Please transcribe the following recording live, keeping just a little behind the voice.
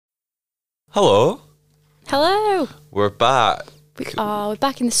Hello. Hello. We're back. We're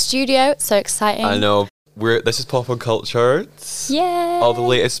back in the studio. It's so exciting. I know. This is Pop and Culture. Yeah. All the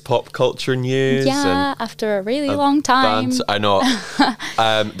latest pop culture news. Yeah, after a really long time. I know.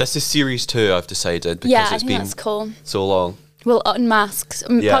 This is series 2, I've decided, because Yeah, I it's think been that's cool. so long. We'll unmask.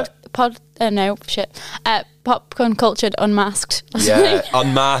 Yeah. Popcorn Cultured Unmasked. Yeah,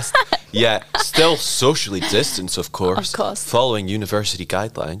 unmasked. Yeah, still socially distanced, of course. Of course. Following university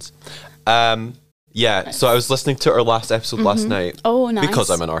guidelines. Yeah, so I was listening to our last episode last night. Oh, nice. Because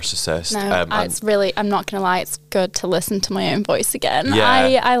I'm a narcissist. No, I'm not going to lie, it's good to listen to my own voice again.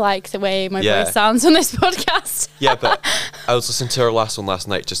 Yeah. I like the way my voice sounds on this podcast. Yeah, but I was listening to our last one last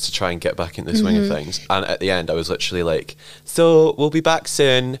night just to try and get back in the swing of things. And at the end, I was literally like, so we'll be back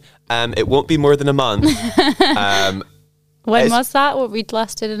soon. It won't be more than a month. When was that? What we'd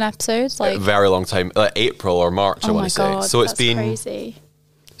last did an episode? A very long time, like April or March, I want to say. God, so it's that's been crazy.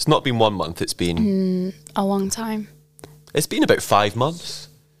 It's not been 1 month. It's been A long time. It's been about 5 months.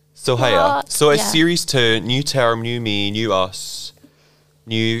 So hiya. What? So it's Yeah. series 2, new term, new me, new us,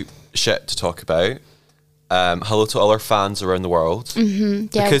 new shit to talk about. Hello to all our fans around the world. Yeah.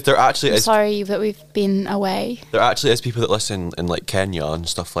 Because there actually I'm is sorry that we've been away, there actually is people that listen in like Kenya and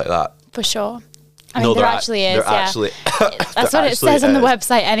stuff like that. for sure. I mean, there actually is, yeah. Actually, That's what it says on the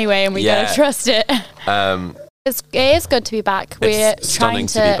website anyway, and we Yeah. gotta trust it. It is good to be back. We're It's trying stunning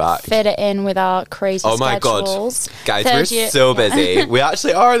to be to back. fit it in with our crazy Oh my god, schedules. guys, Third we're year- so busy. We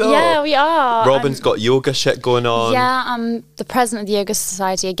actually are though. Yeah, we are. Robin's got yoga shit going on. Yeah, I'm the president of the Yoga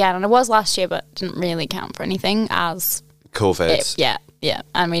Society again, and I was last year, but didn't really count for anything as COVID. yeah,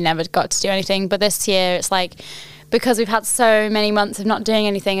 and we never got to do anything. But this year, it's like, because we've had so many months of not doing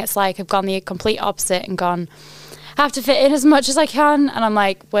anything, it's like I've gone the complete opposite and gone, I have to fit in as much as I can, and I'm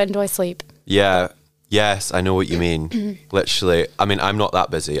like, when do I sleep? Yeah. Yes, I know what you mean. Literally. I mean, I'm not that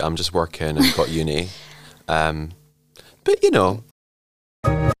busy. I'm just working and got uni. But you know.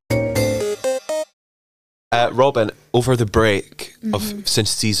 Robin, over the break of since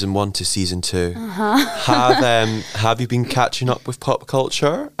season 1 to season 2, have you been catching up with pop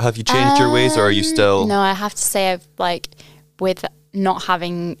culture? Have you changed your ways, or are you still? No, I have to say, I've with not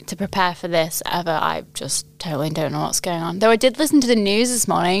having to prepare for this ever, I just totally don't know what's going on. Though I did listen to the news this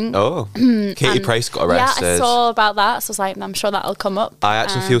morning. Oh, Katie Price got arrested. Yeah, I saw about that, so I was like, I'm sure that'll come up. I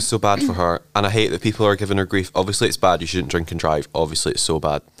actually feel so bad for her, and I hate that people are giving her grief. Obviously, it's bad. You shouldn't drink and drive. Obviously, it's so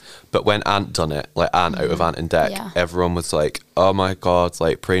bad. But when Ant done it, like Ant out of Ant and Dec, Yeah. everyone was like, "Oh my god,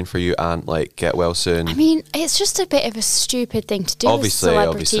 like praying for you, Ant. Like get well soon." I mean, it's just a bit of a stupid thing to do Obviously, as a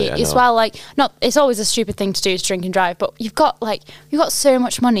celebrity I as know. well. Like, not it's always a stupid thing to do to drink and drive, but you've got so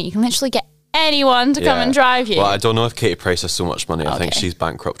much money, you can literally get anyone to come and drive you. Well, I don't know if Katie Price has so much money. I think Okay. she's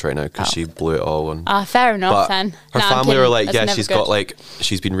bankrupt right now because she blew it all. And Fair enough but then. her No, I'm family kidding. are like, That's yeah, never she's good. got like,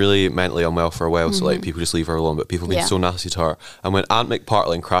 she's been really mentally unwell for a while, so like people just leave her alone. But people have been Yeah. so nasty to her. And when Ant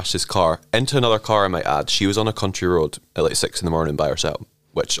McPartlin crashed his car into another car, I might add, she was on a country road at like 6 a.m. by herself,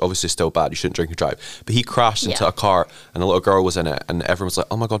 which obviously is still bad. You shouldn't drink and drive. But he crashed into a car and a little girl was in it, and everyone was like,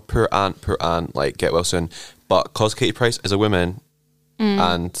 oh my god, poor Ant, like get well soon. But cause Katie Price is a woman,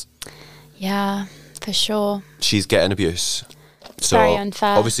 and Yeah, for sure. she's getting abuse. So very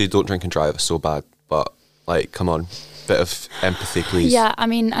unfair. obviously don't drink and drive, it's so bad. But like, come on, bit of empathy, please. Yeah, I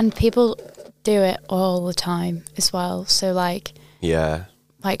mean, and people do it all the time as well. So Yeah.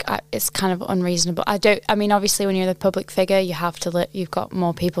 it's kind of unreasonable. I mean, obviously when you're the public figure, you have to you've got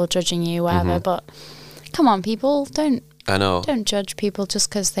more people judging you, whatever. But come on, people, don't I know. judge people just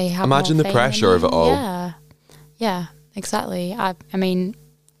because they have. Imagine more the fame than pressure of you. it all. Yeah, exactly. I mean,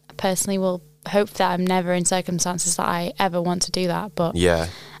 I personally will hope that I'm never in circumstances that I ever want to do that. But Yeah.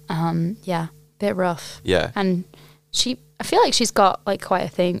 yeah, bit rough. Yeah. And I feel like she's got like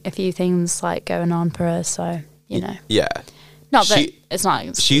quite a few things like going on for her. So you know, Yeah. not that She- it's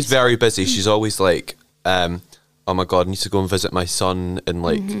not. She's very busy. She's always like, oh my god, I need to go and visit my son in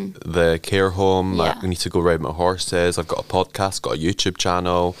like the care home. Yeah. I need to go ride my horses. I've got a podcast, got a YouTube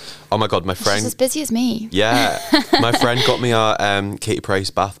channel. Oh my god, my She's friend. as busy as me. Yeah. My friend got me a Katie Price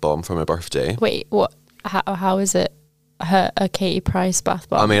bath bomb for my birthday. Wait, what? How is it? A Katie Price bath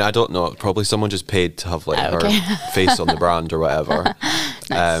bomb? I mean, I don't know. Probably someone just paid to have like okay. her face on the brand or whatever.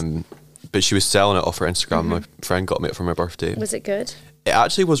 Nice. But she was selling it off her Instagram. My friend got me it for my birthday. Was it good? It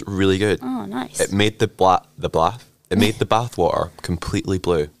actually was really good. Oh, nice. It made it made the bath water completely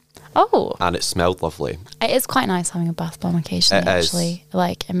blue, Oh, and it smelled lovely. it is quite nice having a bath bomb occasionally. It is. Actually,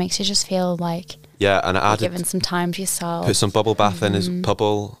 like it makes you just feel like Yeah, and I you're added giving some time to yourself. put some bubble bath in his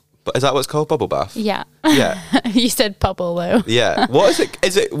bubble. But is that what it's called, bubble bath? Yeah. Yeah. You said bubble though. Yeah. What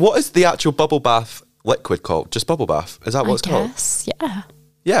is it? What is the actual bubble bath liquid called? Just bubble bath? Is that what it's called? Guess. Yeah.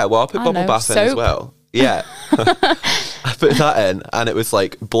 Yeah, well, I put bubble bath in as well. Yeah. I put that in, and it was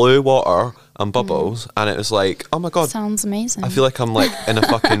like blue water and bubbles, and it was like, oh my God. Sounds amazing. I feel like I'm like in a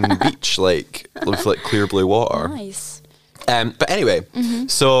fucking beach, like with like clear blue water. Nice. But anyway,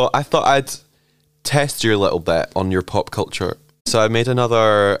 so I thought I'd test you a little bit on your pop culture. So I made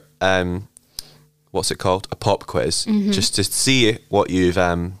another, what's it called? A pop quiz, just to see what you've,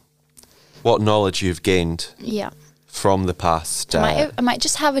 what knowledge you've gained. Yeah. From the past. I might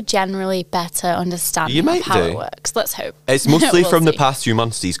just have a generally better understanding of how it works. Let's hope. It's mostly from the past few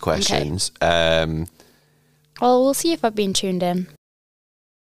months, these questions. Okay. Well, we'll see if I've been tuned in.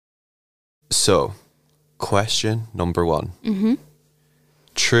 So, question number 1.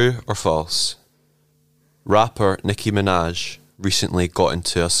 True or false? Rapper Nicki Minaj recently got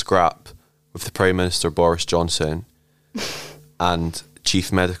into a scrap with the Prime Minister Boris Johnson and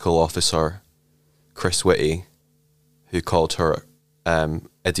Chief Medical Officer Chris Whitty, who called her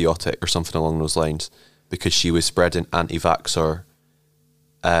idiotic or something along those lines because she was spreading anti-vaxxer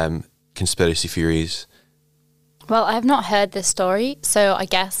conspiracy theories. Well, I have not heard this story, so I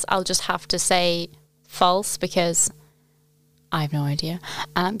guess I'll just have to say false because I have no idea.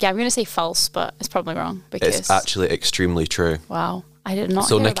 Yeah, I'm going to say false, but it's probably wrong because it's actually extremely true. Wow, I did not.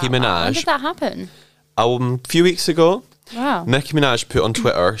 So hear Nicki about Minaj. That. When did that happen? A few weeks ago. Wow. Nicki Minaj put on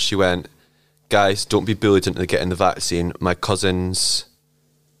Twitter. She went, "Guys, don't be bullied into getting the vaccine. My cousin's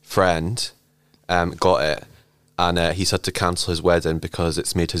friend got it, and he's had to cancel his wedding because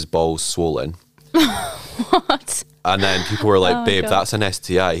it's made his balls swollen." What? And then people were like, "Babe, that's an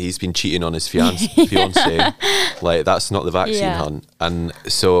STI. He's been cheating on his fiance. Like, that's not the vaccine, hun." And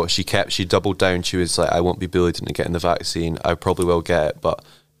so she doubled down. She was like, "I won't be bullied into getting the vaccine. I probably will get it, but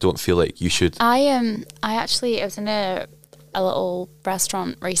don't feel like you should." I was in a little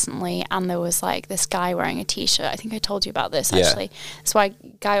restaurant recently, and there was like this guy wearing a t-shirt. I think I told you about this actually. This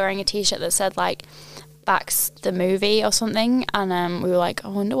guy wearing a t-shirt that said like "Backs the movie" or something, and we were like, I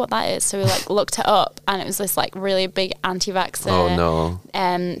wonder what that is. So we like looked it up, and it was this like really big anti-vaxxer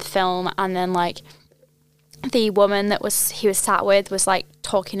film, and then like the woman that he was sat with was like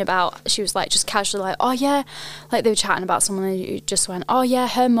talking about, she was like just casually like, oh yeah, like they were chatting about someone who just went, oh yeah,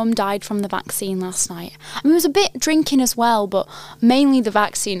 her mum died from the vaccine last night. I mean, it was a bit drinking as well, but mainly the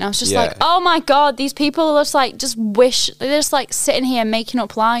vaccine. I was just like, oh my God, these people are just like, they're just like sitting here making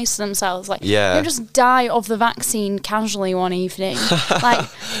up lies to themselves. Like, they'll just die of the vaccine casually one evening. Like,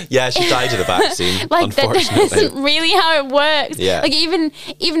 yeah, she died of the vaccine. Like, unfortunately. that isn't really how it works. Yeah. Like, even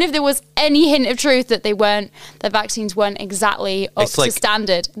if there was any hint of truth that the vaccines weren't exactly up to standard,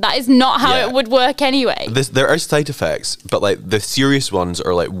 that is not how it would work anyway. There are side effects, but like the serious ones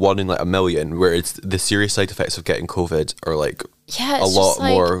are like 1 in like a million, where it's the serious side effects of getting COVID are like a lot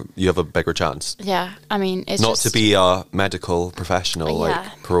more, you have a bigger chance. Yeah, I mean, it's not to be a medical professional,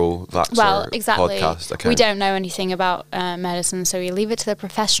 like pro-vaxxer podcast account. We don't know anything about medicine, so we leave it to the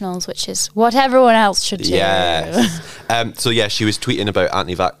professionals, which is what everyone else should do. Yes. So yeah, she was tweeting about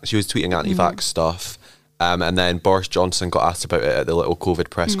anti-vax stuff. And then Boris Johnson got asked about it at the little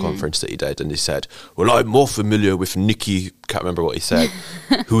COVID press conference that he did, and he said, "Well, I'm more familiar with Nicki," can't remember what he said,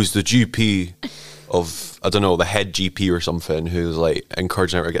 "who's the GP of, I don't know, the head GP or something, who's like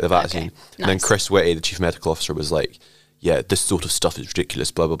encouraging her to get the vaccine." Okay, nice. And then Chris Whitty, the chief medical officer, was like, "Yeah, this sort of stuff is ridiculous,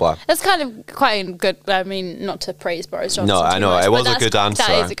 blah, blah, blah." That's kind of quite good. I mean, not to praise Boris Johnson. No, I know. Much, it was a good answer.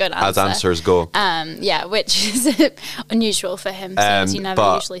 That is a good answer. As answers go. Yeah, which is unusual for him, since he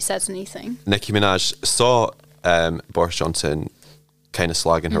never usually says anything. Nicki Minaj saw Boris Johnson kind of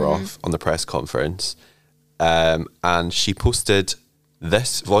slagging her off on the press conference, and she posted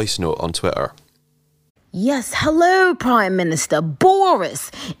this voice note on Twitter. "Yes, hello, Prime Minister Boris.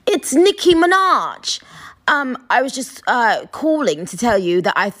 It's Nicki Minaj. I was just calling to tell you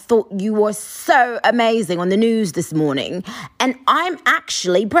that I thought you were so amazing on the news this morning. And I'm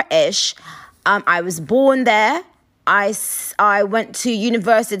actually British. I was born there. I went to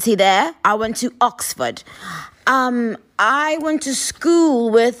university there. I went to Oxford. I went to school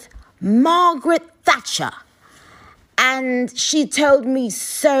with Margaret Thatcher. And she told me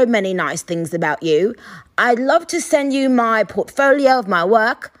so many nice things about you. I'd love to send you my portfolio of my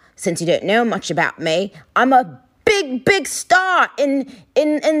work. Since you don't know much about me, I'm a big star in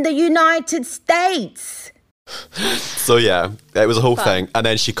the United States." So yeah, it was a whole thing. And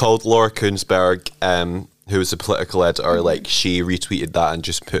then she called Laura Kuenssberg, who was a political editor, like she retweeted that and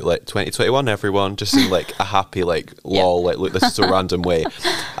just put like 2021 everyone, just in like a happy like lol, like look, this is a random way.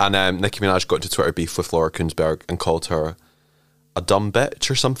 And Nicki Minaj got into Twitter beef with Laura Kuenssberg and called her a dumb bitch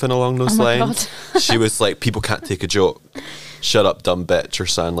or something along those lines. She was like, "People can't take a joke. Shut up, dumb bitch," or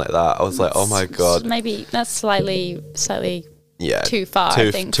something like that. I was like, oh my God. Maybe that's slightly yeah, too far.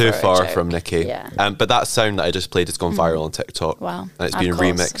 I think, too for a far joke. from Nicki. Yeah. But that sound that I just played has gone viral on TikTok. Wow. And it's Of been course,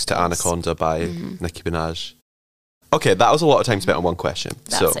 remixed to of course. Anaconda by Nicki Minaj. Okay, that was a lot of time spent on one question.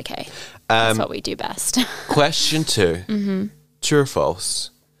 That's okay. That's what we do best. Question 2. True or false?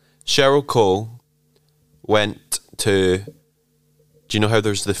 Cheryl Cole went to... Do you know how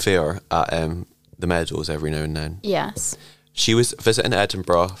there's the fair at the Meadows every now and then? Yes. She was visiting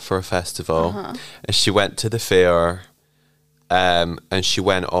Edinburgh for a festival, and she went to the fair, and she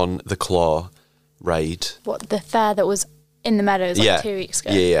went on the claw ride. What, the fair that was in the Meadows like 2 weeks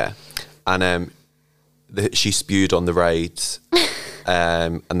ago? Yeah. And she spewed on the ride,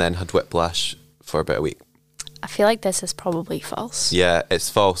 and then had whiplash for about a week. I feel like this is probably false. Yeah, it's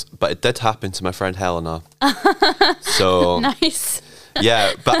false, but it did happen to my friend Helena. So Nice.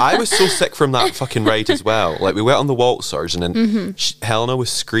 yeah, but I was so sick from that fucking ride as well. Like, we went on the waltzers, and then Helena was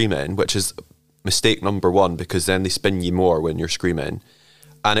screaming, which is mistake number 1, because then they spin you more when you're screaming.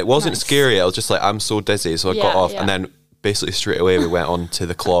 And it wasn't scary. I was just like, I'm so dizzy, so I got off, and then basically straight away we went on to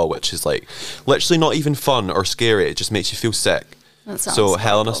the claw, which is like literally not even fun or scary. It just makes you feel sick. That sounds So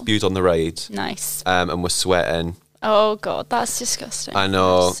Helena horrible. spewed on the ride, Nice. and was sweating. Oh God, that's disgusting. I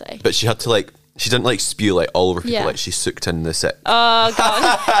know, have to say. but she had to like. She didn't like spew like all over people. Yeah. Like, she sucked in the sick. Oh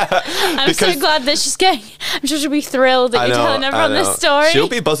God. I'm so Because- glad that she's getting. I'm sure she'll be thrilled that you're telling everyone this story. She'll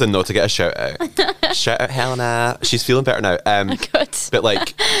be buzzing though to get a shout out. Shout out Helena. She's feeling better now. Good. But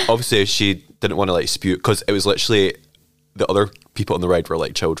like, obviously she didn't want to like spew, because it was literally the other people on the ride were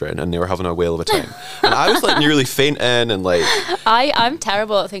like children, and they were having a whale of a time. And I was like nearly fainting, and like, I'm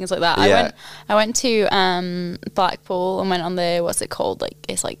terrible at things like that. Yeah. I went to Blackpool and went on the, what's it called? Like,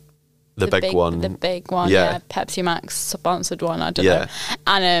 it's like the big one. The big one, Yeah. yeah. Pepsi Max sponsored one, I don't Yeah. know.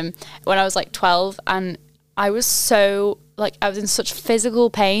 And when I was like 12, and I was so, like, I was in such physical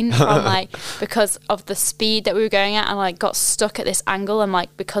pain from like, because of the speed that we were going at, and like got stuck at this angle, and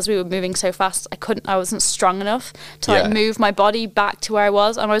like, because we were moving so fast, I wasn't strong enough to like Yeah. move my body back to where I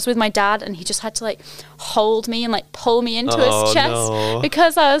was. And I was with my dad, and he just had to like hold me and like pull me into Oh, his chest no.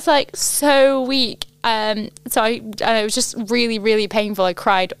 because I was like so weak. And it was just really, really painful. I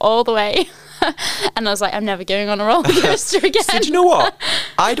cried all the way. And I was like, I'm never going on a roller coaster again. See, do you know what?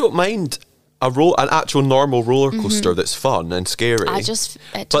 I don't mind an actual normal roller coaster that's fun and scary.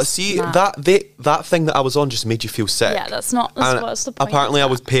 But see, that thing that I was on just made you feel sick. Yeah, that's what's the point. Apparently, of I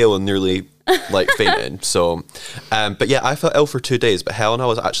was that. pale and nearly like fainting. So, but yeah, I felt ill for 2 days. But Helena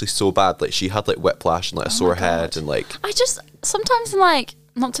was actually so bad. Like, she had like whiplash and like a sore head, and like, Sometimes I'm like,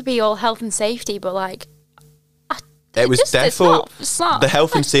 not to be all health and safety, but like, it was defo it's not. the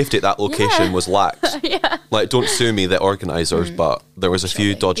health and safety at that location Yeah. was lax. Yeah. Like, don't sue me, the organisers, but there was a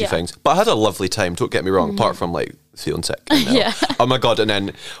few dodgy yeah. things. But I had a lovely time, don't get me wrong, apart from like feeling sick. You know? Yeah. Oh my God. And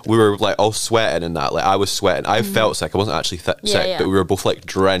then we were like all sweating and that. Like, I was sweating. I felt sick. I wasn't actually sick, yeah. but we were both like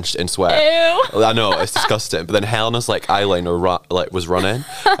drenched in sweat. Ew. I know, it's disgusting. But then Helena's like eyeliner was running,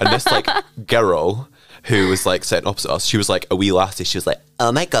 and this like girl who was like sitting opposite us, she was like a wee lassie. She was like,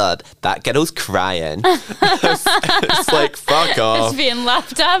 oh my God, that girl's crying. it's like, fuck off. It's being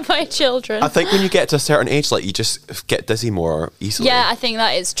laughed at by children. I think when you get to a certain age, like, you just get dizzy more easily. Yeah, I think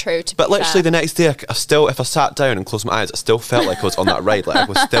that is true. But literally the next day, I still, if I sat down and closed my eyes, I still felt like I was on that ride. Like, I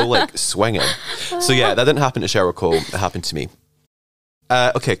was still like swinging. So yeah, that didn't happen to Cheryl Cole. It happened to me.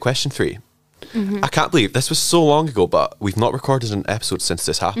 Okay, question 3. I can't believe this was so long ago, but we've not recorded an episode since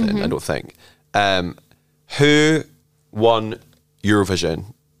this happened, I don't think. Who won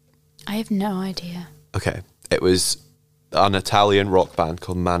Eurovision? I have no idea. Okay, it was an Italian rock band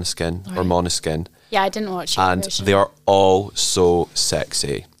called Måneskin or Måneskin. Yeah, I didn't watch And Eurovision. they are all so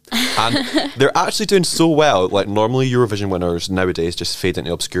sexy. And they're actually doing so well. Like, normally Eurovision winners nowadays just fade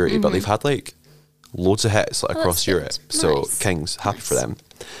into obscurity, but they've had like loads of hits like, across that's good. Europe. So Nice. Kings, happy for them.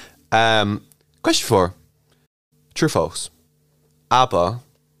 Question 4. True or false? ABBA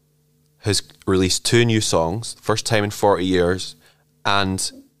has released 2 new songs, first time in 40 years,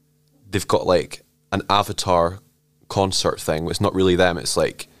 and they've got like an Avatar concert thing. It's not really them, it's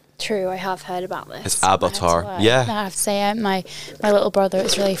like, True, I have heard about this. It's Avatar, yeah. I have to say, my little brother,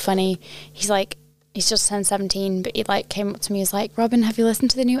 it's really funny. He's just turned 17, but he like came up to me. He's like, "Robin, have you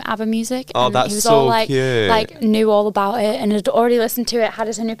listened to the new ABBA music?" Oh, and that's he was so all like, cute. like knew all about it and had already listened to it, had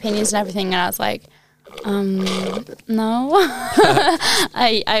his own opinions and everything. And I was like, no.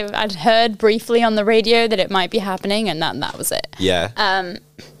 I'd heard briefly on the radio that it might be happening, and that was it. yeah.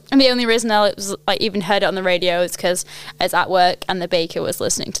 And the only reason I was like even heard it on the radio is because I was at work and the baker was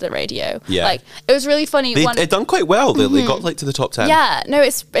listening to the radio. Yeah. Like it was really funny. They done quite well. They got like to the top 10. Yeah, no,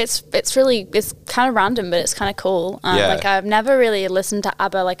 it's really, it's kind of random, but it's kind of cool. Like I've never really listened to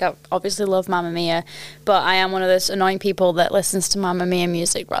ABBA. Like I obviously love Mamma Mia, but I am one of those annoying people that listens to Mamma Mia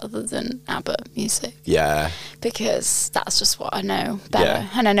music rather than ABBA music. Yeah. Because that's just what I know better. Yeah.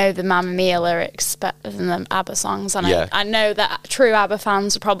 And I know the Mamma Mia lyrics better than the ABBA songs. And Yeah. I know that true ABBA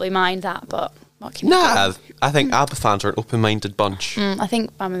fans would probably mind that, but what can you Nah, do? I think ABBA fans are an open-minded bunch. I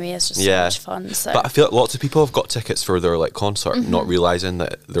think Mamma Mia is just so much fun. So. But I feel like lots of people have got tickets for their like concert, not realising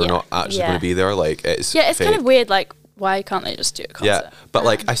that they're not actually going to be there. Like it's it's fake. kind of weird. Like, why can't they just do a concert? Yeah, but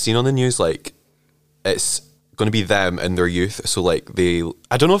like I seen on the news, like it's going to be them in their youth. So like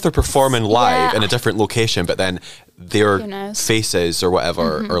I don't know if they're performing live in a different location, but then their faces or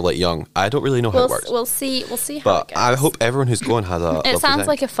whatever are like young. I don't really know how it works. We'll see how it But goes. I hope everyone who's going has a. It sounds time.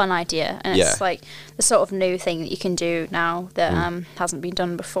 like a fun idea, and it's like the sort of new thing that you can do now that hasn't been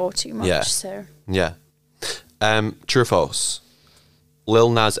done before too much. Yeah. So Yeah. True or false? Lil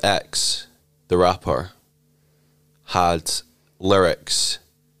Nas X, the rapper, had lyrics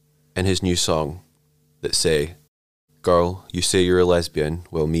in his new song that say, "Girl, you say you're a lesbian.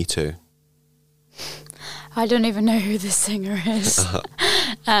 Well, me too." I don't even know who this singer is.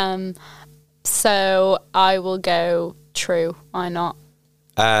 So I will go true. Why not?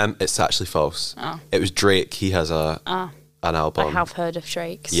 It's actually false. Oh. It was Drake. He has an album. I have heard of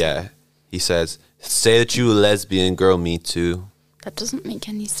Drake. So Yeah. He says, "Say that you a lesbian, girl, me too." that doesn't make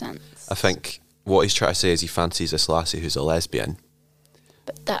any sense. I think what he's trying to say is he fancies this lassie who's a lesbian.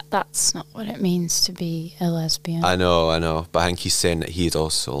 But that's not what it means to be a lesbian. I know. But I think he's saying that he's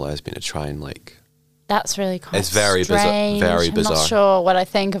also a lesbian to try and like... That's really quite It's very bizarre. strange. Very I'm bizarre. not sure what I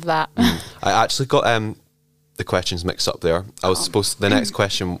think of that. I actually got the questions mixed up there. I was the next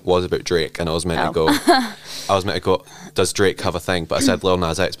question was about Drake, and I was meant to go, does Drake have a thing? But I said Lil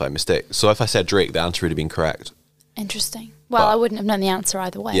Nas X by mistake. So if I said Drake, the answer would have been correct. Interesting. Well, I wouldn't have known the answer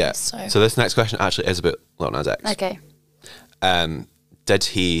either way. Yeah. So this next question actually is about Lil Nas X. okay. Did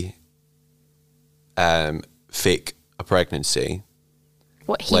he fake a pregnancy?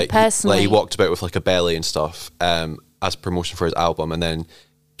 What he personally? Like he walked about with like a belly and stuff as promotion for his album, and then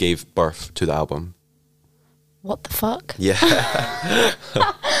gave birth to the album. What the fuck? Yeah.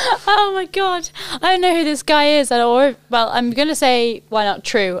 Oh my god! I don't know who this guy is. Well, I'm gonna say why not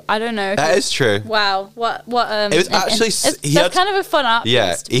true. I don't know. That is true. Wow. What? It was actually that's kind of a fun art.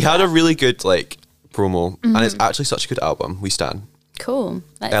 Yeah, piece, he had a really good like promo, and it's actually such a good album. We stand. cool.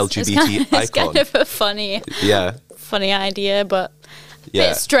 LGBT it's icon. kind of a funny idea, but a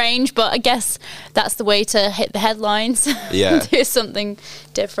bit strange. But I guess that's the way to hit the headlines. Yeah. Do something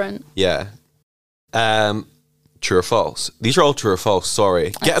different. Yeah. True or false? These are all true or false.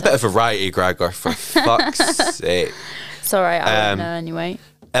 Sorry. Get a bit of variety, Gregor, for fuck's sake. Sorry, I don't know anyway.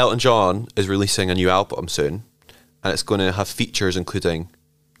 Elton John is releasing a new album soon, and it's going to have features including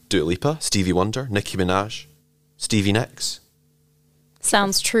Dua Lipa, Stevie Wonder, Nicki Minaj, Stevie Nicks.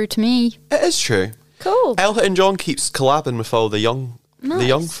 Sounds true to me. It is true. Cool. Elton John keeps collabing with all the young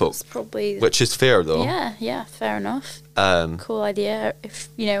folk, That's probably which is fair though. Yeah, fair enough. Um, Cool idea. If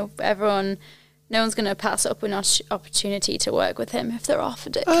no one's going to pass up an opportunity to work with him if they're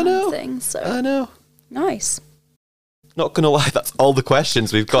offered it. Kind of thing. So I know. Nice. Not gonna lie, that's all the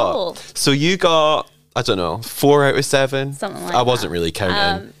questions we've Cool. got. So you got, I don't know, 4 out of 7. Something like I wasn't that. really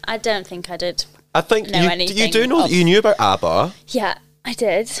counting. I don't think I did. I think know you anything do know that you knew about ABBA. Yeah, I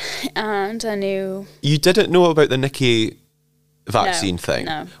did, and I knew. You didn't know about the Nicki vaccine thing,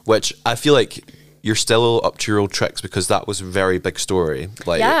 no. which I feel like you're still up to your old tricks because that was a very big story.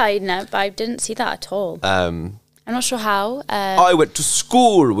 Like, Yeah, I didn't see that at all. I'm not sure how. I went to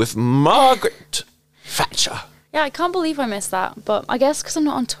school with Margaret Thatcher. Yeah, I can't believe I missed that, but I guess because I'm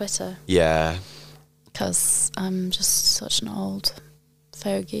not on Twitter, Yeah. because I'm just such an old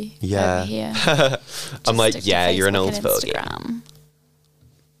fogey. Yeah. Over here. I'm like, Stick to yeah, you're an Facebook old and fogey. Instagram.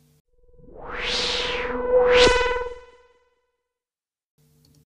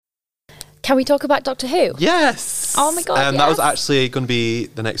 Can we talk about Doctor Who? Yes. Oh my God, That was yes. actually going to be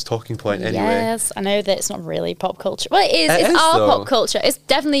the next talking point anyway. Yes, I know that it's not really pop culture. Well, it is. It It's is, our though. pop culture. It's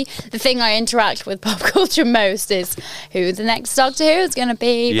definitely the thing I interact with pop culture most is who the next Doctor Who is going to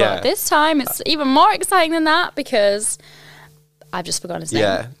be. Yeah. But this time it's even more exciting than that because I've just forgotten his name.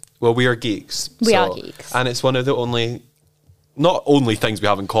 Yeah. Well, we are geeks. We are geeks. And it's one of the not only things we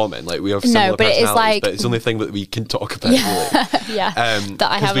have in common, like we have similar but it is personalities, like- but it's the only thing that we can talk about, really. Yeah.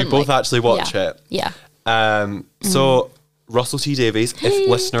 that I Because we haven't. both actually watch yeah. it. Yeah. So, Russell T Davies, if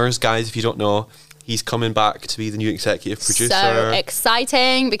listeners, guys, if you don't know, He's coming back to be the new executive producer. So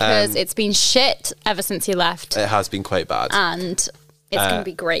exciting, because it's been shit ever since he left. It has been quite bad. And it's going to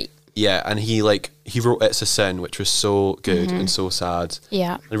be great. Yeah, and he wrote It's a Sin, which was so good and so sad.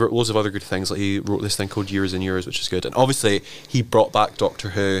 Yeah. And he wrote loads of other good things. Like he wrote this thing called Years and Years, which is good. And obviously he brought back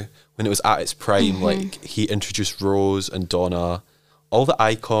Doctor Who when it was at its prime. Like he introduced Rose and Donna, all the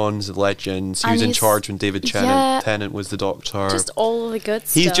icons, the legends. He was in charge when David Tennant was the Doctor. Just all the good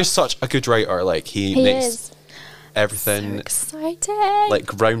stuff. He's just such a good writer. Like he makes everything so exciting, like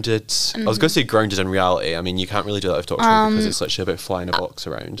grounded. I was going to say grounded in reality. I mean, you can't really do that with Doctor Who because it's literally about flying a box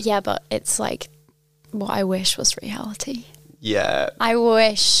around. Yeah, but it's like what I wish was reality. Yeah, I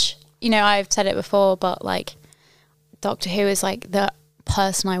wish, I've said it before, but like Doctor Who is like the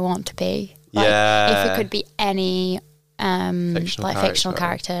person I want to be. Like, if it could be any fictional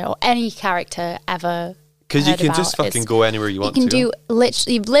character or any character ever. Because you can just fucking go anywhere you want to. You can do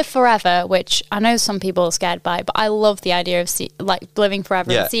literally live forever, which I know some people are scared by, but I love the idea of living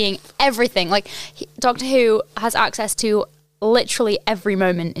forever and seeing everything. Like Doctor Who has access to literally every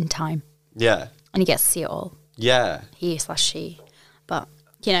moment in time. Yeah. And he gets to see it all. Yeah. He/she. But,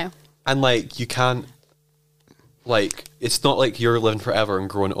 And like you can't, like, it's not like you're living forever and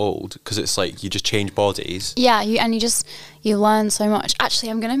growing old, because it's like you just change bodies. Yeah, you learn so much.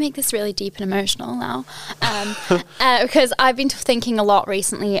 Actually, I'm going to make this really deep and emotional now, because I've been thinking a lot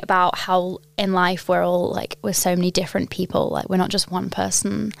recently about how in life we're so many different people. Like we're not just one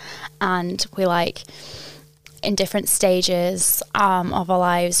person, and we're like in different stages of our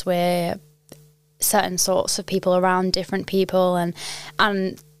lives. We're certain sorts of people around different people,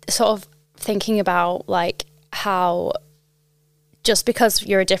 and sort of thinking about like how just because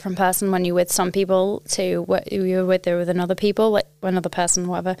you're a different person when you're with some people to what you're with another people, like another person,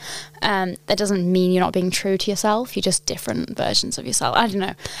 whatever, that doesn't mean you're not being true to yourself. You're just different versions of yourself. I don't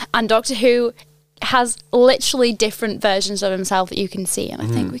know. And Doctor Who has literally different versions of himself that you can see, and I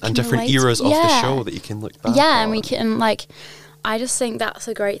think we can different relate. eras of the show that you can look back Yeah, on. and we can I just think that's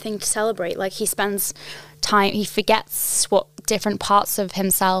a great thing to celebrate. Like he spends time, he forgets what different parts of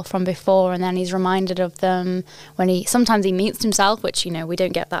himself from before, and then he's reminded of them when sometimes he meets himself, which we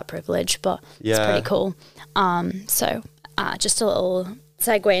don't get that privilege, but it's pretty cool. So just a little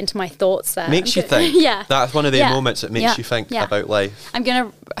segue into my thoughts there. Makes you think. Yeah, that's one of the moments that makes you think about life. I'm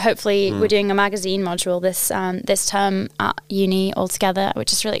gonna hopefully we're doing a magazine module this term at uni altogether,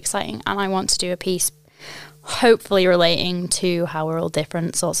 which is really exciting, and I want to do a piece hopefully relating to how we're all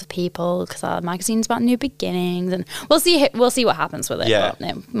different sorts of people, because our magazine's about new beginnings, and we'll see what happens with it. But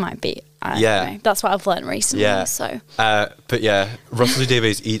it might be anyway, that's what I've learned recently. So but yeah, Russell T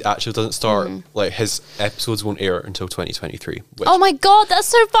Davies, he actually doesn't start like his episodes won't air until 2023. Oh my god, that's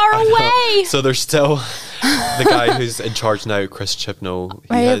so far away. So there's still the guy who's in charge now, Chris Chibnall.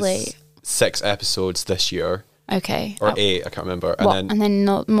 He has 6 episodes this year. Okay. Or 8, I can't remember. And then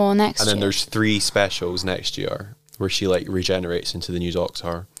not more next year. And then there's 3 specials next year where she like regenerates into the new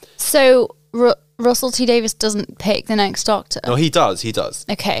Doctor. So Russell T Davies doesn't pick the next Doctor? No, he does.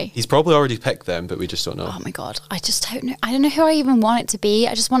 Okay. He's probably already picked them, but we just don't know. Oh my god, I just don't know. I don't know who I even want it to be.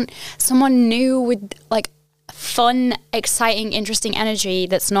 I just want someone new with like fun, exciting, interesting energy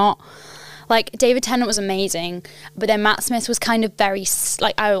that's not... Like, David Tennant was amazing, but then Matt Smith was kind of very...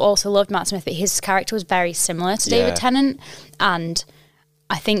 Like, I also loved Matt Smith, but his character was very similar to David Tennant. And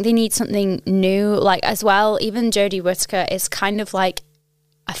I think they need something new, like, as well. Even Jodie Whittaker is kind of like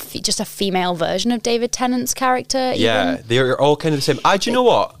just a female version of David Tennant's character. Yeah, they're all kind of the same. Do you know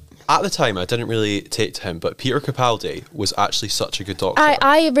what? At the time, I didn't really take to him, but Peter Capaldi was actually such a good Doctor.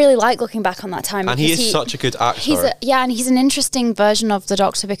 I really like looking back on that time. And he is such a good actor. And he's an interesting version of the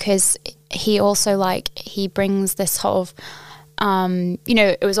Doctor, because he also, like, he brings this sort of,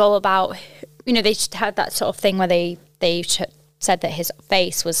 it was all about, they had that sort of thing where they said that his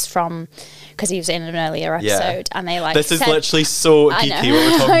face was from, because he was in an earlier episode, and they like... This is literally so geeky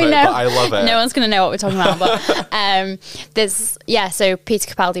what we're talking about, but I love it. No one's going to know what we're talking about, but so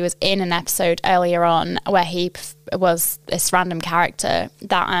Peter Capaldi was in an episode earlier on where he was this random character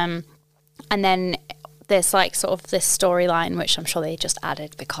that, and then there's like sort of this storyline, which I'm sure they just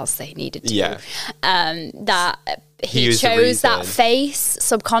added because they needed to, that he chose that face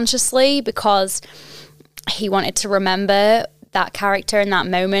subconsciously because he wanted to remember that character in that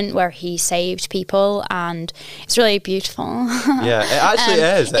moment where he saved people, and it's really beautiful. Yeah, it actually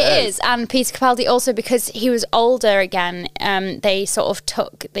is. It is. And Peter Capaldi also, because he was older again, they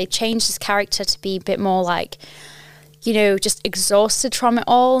changed his character to be a bit more like, just exhausted from it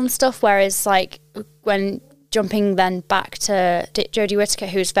all and stuff, whereas like when jumping then back to Jodie Whittaker,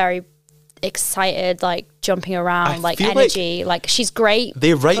 who's very excited, like jumping around, like feel energy. Like she's great.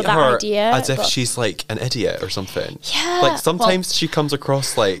 They write for that her idea, as if but she's like an idiot or something. Yeah. Like sometimes she comes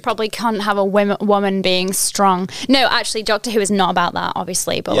across like probably can't have a woman being strong. No, actually, Doctor Who is not about that,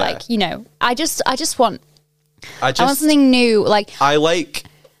 obviously. But Yeah. like, you know, I just want I want something new. Like I like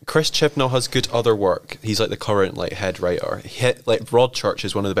Chris Chibnall has good other work. He's like the current like head writer. Like Broadchurch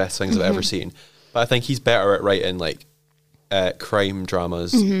is one of the best things I've ever seen. But I think he's better at writing like crime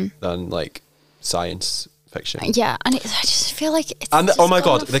dramas than like science fiction. yeah, and I just feel like it's And just oh my kind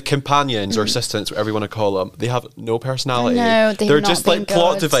god, of- the companions or assistants, whatever you want to call them, they have no personality. No, they've They're not just like been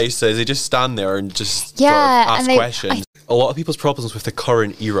plot good. devices. They just stand there and just Yeah, sort of and ask they- questions. A lot of people's problems with the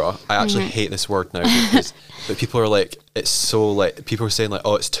current era, I actually hate this word now because but people are like, it's so like, people are saying like,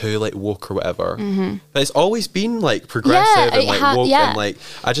 oh, it's too like woke or whatever. But it's always been like progressive and it like woke yeah. and like,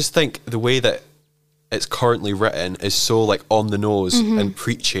 I just think the way that it's currently written is so like on the nose and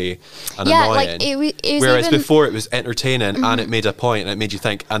preachy and Yeah, annoying. like it was Whereas even, before it was entertaining and it made a point and it made you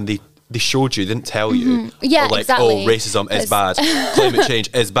think and they showed you, didn't tell you. Yeah, or like, exactly. oh, racism is bad, climate change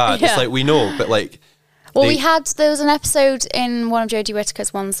is bad. Yeah. It's like we know, but like well, they- there was an episode in one of Jodie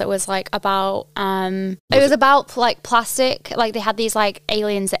Whittaker's ones that was like about it was about like plastic, like they had these like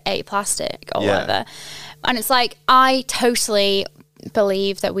aliens that ate plastic or Yeah. whatever, and it's like I totally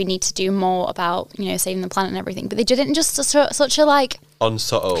believe that we need to do more about, you know, saving the planet and everything, but they did it in just such a like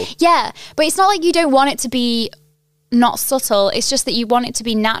unsubtle. yeah, but it's not like you don't want it to be not subtle. It's just that you want it to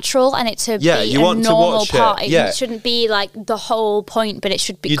be natural and it to be you a want to normal watch it, part. yeah. It shouldn't be like the whole point, but it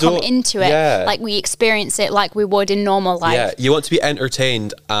should be You come don't- into it yeah. like we experience it like we would in normal life. Yeah, you want to be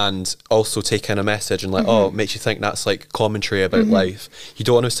entertained and also take in a message and like, oh, it makes you think that's like commentary about life. You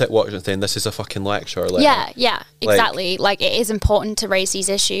don't want to sit watching and saying this is a fucking lecture. Like, Yeah, exactly. Like it is important to raise these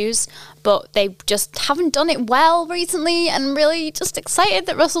issues, but they just haven't done it well recently. And I'm really just excited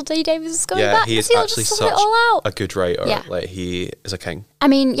that Russell T Davies is going yeah, back. he is because he'll actually just sort such it all out. a good writer. Yeah. Like he is a king. I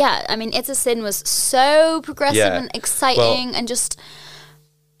mean, It's a Sin was so progressive Yeah. and exciting and just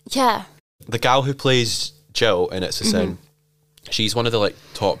yeah. The gal who plays Jill in It's a Sin, she's one of the like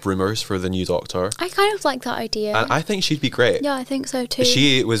top roomers for the new Doctor, I kind of like that idea. and I think she'd be great. Yeah, I think so too.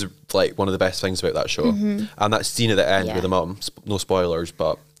 She was like one of the best things about that show, and that scene at the end Yeah. with the mum. No spoilers,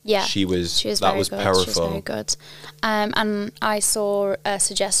 but Yeah, she was that very was good. powerful. She was very good. And I saw a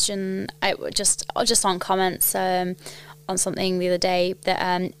suggestion, just on comments on something the other day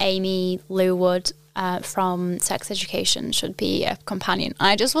that Amy Lou Wood from Sex Education should be a companion.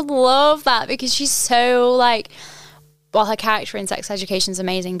 I just would love that because she's so like, well, her character in Sex Education is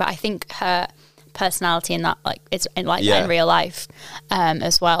amazing, but I think her personality in that like it's in like Yeah. in real life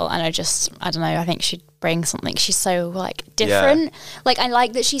as well. And I don't know. I think she'd bring something. She's so like different. Like I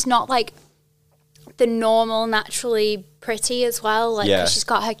like that she's not like the normal naturally pretty as well, like 'cause Yeah. she's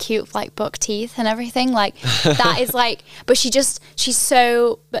got her cute like buck teeth and everything like that is like, but she's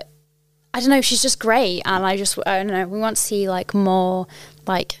so, but I don't know, she's just great. And I don't know, we want to see like more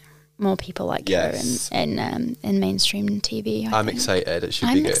people like Yes. her in mainstream TV. I'm excited. It should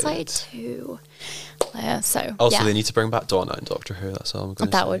be I'm good. excited too. So Also, yeah, they need to bring back Donna in Doctor Who. That's all I'm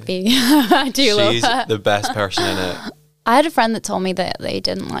going to say. that would be I do love She's her. the best person in it. I had a friend that told me that they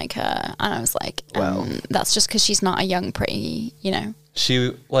didn't like her, and I was like, Well. that's just because she's not a young, pretty, you know.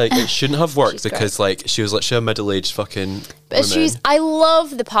 She like it shouldn't have worked She's because like she was literally a middle-aged fucking But woman. I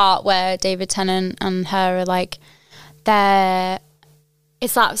love the part where David Tennant and her are like,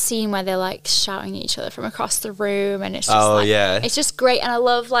 it's that scene where they're like shouting at each other from across the room, and it's just Oh, like, yeah. it's just great, and I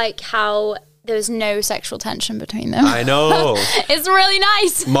love like how there's no sexual tension between them. I know. It's really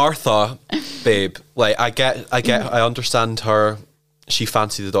nice. Martha, babe, like I understand her. She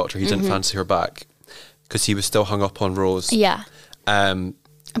fancied the Doctor. He didn't fancy her back because he was still hung up on Rose. Yeah, Um,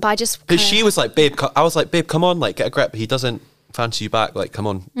 but I just because she was like, babe, I was like, babe, come on, like get a grip. He doesn't fancy you back. Like, come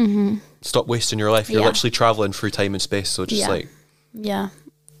on, stop wasting your life. You're Yeah. literally traveling through time and space. So just Yeah. like, yeah.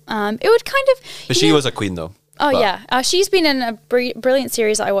 It would kind of. but you she know- was a queen though. Oh But- yeah, she's been in a brilliant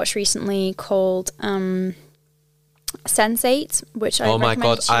series that I watched recently called Sense8, which I Oh my recommended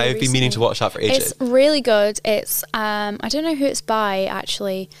god, to you I've been meaning recently. to watch that for ages. It's really good. It's I don't know who it's by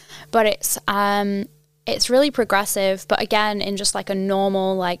actually, but it's really progressive. But again, in just like a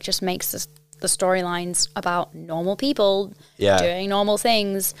normal, like just makes the storylines about normal people Yeah. doing normal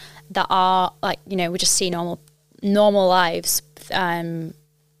things that are like, you know, we just see normal lives.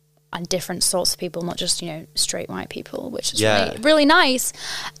 And different sorts of people, not just, you know, straight white people, which is Yeah. really, really nice.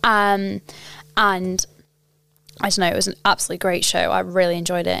 And I don't know, it was an absolutely great show. I really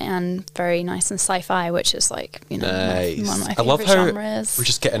enjoyed it, and very nice and sci-fi, which is like, you know, nice. one of my I love favourite how genres. we're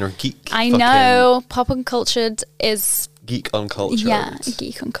just getting our geek. I know, pop uncultured is... Geek uncultured. Yeah,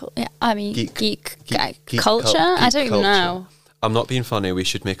 geek uncultured. Yeah, I mean, geek culture? Geek I don't even culture. know. I'm not being funny. We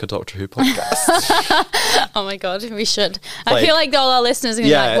should make a Doctor Who podcast. Oh my God, we should. I feel like all our listeners are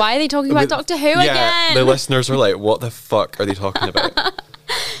going to be like, why are they talking about Doctor Who again? The listeners are like, what the fuck are they talking about?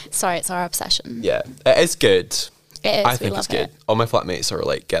 Sorry, it's our obsession. Yeah, it is good. It is. I think it's good. All my flatmates are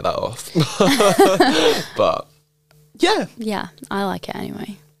like, get that off. But yeah. Yeah, I like it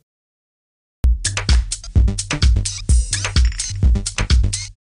anyway.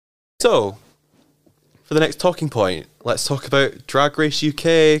 So, for the next talking point, let's talk about Drag Race UK.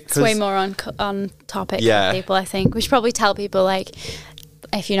 It's way more on topic for people, I think. We should probably tell people, like,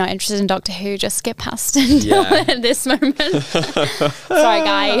 if you're not interested in Doctor Who, just skip past until this moment. Sorry,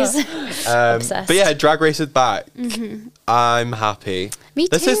 guys. But yeah, Drag Race is back. Mm-hmm. I'm happy. Me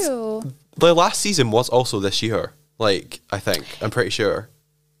too. The last season was also this year. Like, I think. I'm pretty sure.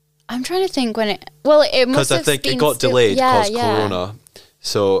 I'm trying to think when it... Well, it must have been... Because I think it got delayed because Corona.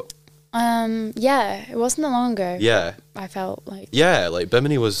 So... yeah, it wasn't that long ago. Yeah. I felt like... Yeah, like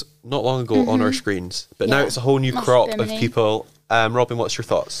Bimini was not long ago on our screens. But now it's a whole new crop of people. Robin, what's your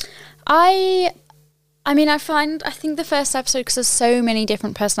thoughts? I mean, I think the first episode, because there's so many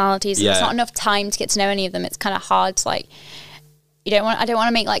different personalities and there's not enough time to get to know any of them, it's kind of hard to, like... I don't want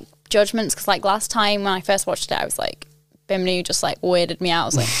to make, like, judgments, because, like, last time when I first watched it, I was like... Bimini just like weirded me out. I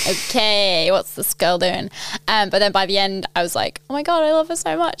was like, okay, what's this girl doing? But then by the end, I was like, oh my God, I love her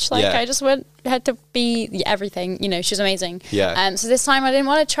so much. Like, I just had to be everything. You know, she's amazing. Yeah. So this time I didn't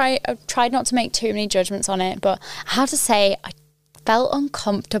want to I tried not to make too many judgments on it, but I have to say, I felt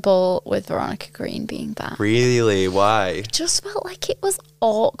uncomfortable with Veronica Green being back. Really? Why? It just felt like it was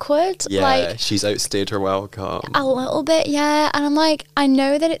awkward. Yeah, like, she's outstayed her welcome. A little bit, yeah. And I'm like, I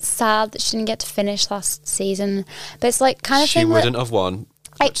know that it's sad that she didn't get to finish last season, but it's like kind of she thing wouldn't have won,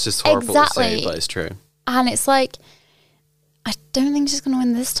 which is horrible to say, but it's true. And it's like, I don't think she's going to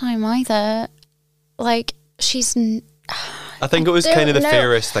win this time either. Like, she's... I think it was kind of the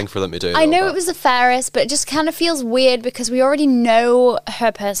fairest thing for them to do. I know it was the fairest, but it just kind of feels weird because we already know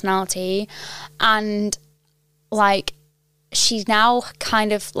her personality, and like she now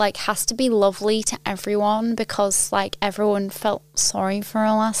kind of like has to be lovely to everyone because like everyone felt sorry for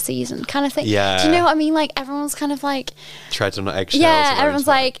her last season, kind of thing. Yeah. Do you know what I mean? Like everyone's kind of like treading on eggshells. Yeah, everyone's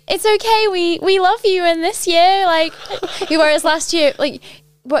like, it's okay, we love you in this year, like whereas last year, like.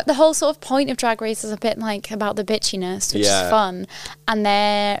 But the whole sort of point of Drag Race is a bit like about the bitchiness, which is fun, and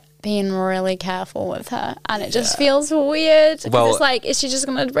they're being really careful with her, and it just feels weird. Well, it's like, is she just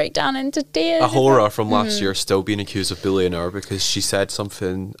going to break down into tears? A horror from last year still being accused of bullying her because she said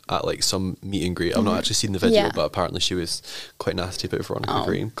something at like some meet and greet. I've not actually seen the video, but apparently she was quite nasty about Veronica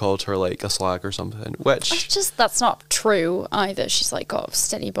Green, called her like a slag or something, which... that's not true either. She's like got a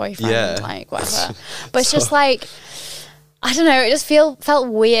steady boyfriend, like whatever. But it's just like... I don't know, it just felt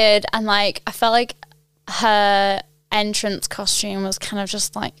weird, and like I felt like her entrance costume was kind of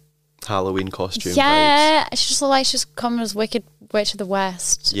just like Halloween costume. Yeah, she just looked like she's coming as Wicked Witch of the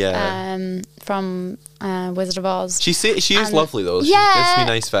West. Yeah. From Wizard of Oz. She is lovely though. She gives me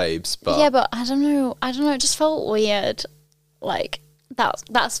nice vibes, but yeah, but I don't know. It just felt weird. Like that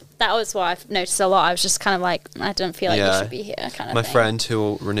was what I've noticed a lot. I was just kind of like, I don't feel like you should be here, kind of My thing. friend, who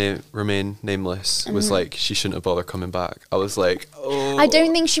will remain nameless, was like, she shouldn't have bothered coming back. I was like, oh. I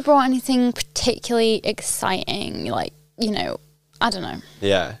don't think she brought anything particularly exciting. Like, you know, I don't know.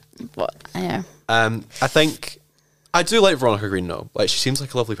 Yeah. But I know. I think I do like Veronica Green though. Like, she seems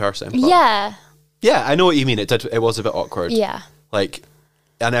like a lovely person. Yeah. Yeah, I know what you mean. It was a bit awkward. Yeah. Like,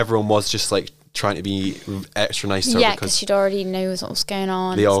 and everyone was just like trying to be extra nice to her. Yeah, because she'd already knows what was going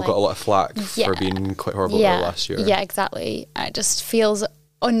on. They all got a lot of flack for being quite horrible about her last year. Yeah, exactly. It just feels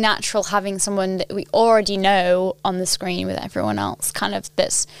unnatural having someone that we already know on the screen with everyone else. Kind of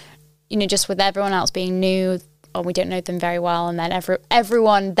this, you know, just with everyone else being new, or we don't know them very well, and then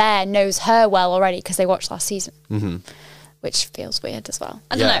everyone there knows her well already because they watched last season. Mm-hmm. Which feels weird as well.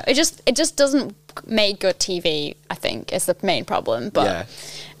 I don't know. It just doesn't make good TV, I think, is the main problem. But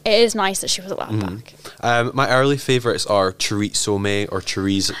it is nice that she was allowed back. My early favourites are Chorizo May or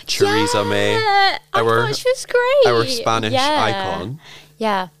Choriza May. I thought she was great. Our Spanish icon.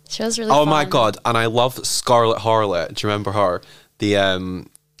 Yeah, she was really fun. Oh my God, and I love Scarlet Harlot. Do you remember her?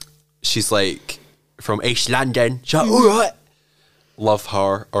 She's like from East London. Love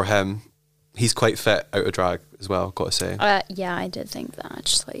her or him. He's quite fit out of drag as well, got to say. Yeah, I did think that,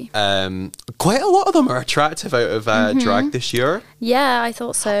 actually. Quite a lot of them are attractive out of drag this year. Yeah, I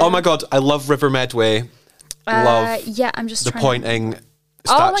thought so. Oh my God, I love River Medway. love Yeah, I'm just the trying pointing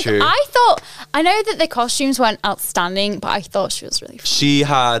Oh, statue. I know that the costumes weren't outstanding, but I thought she was really fun. She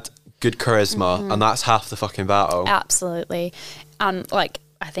had good charisma, and that's half the fucking battle. Absolutely. And like,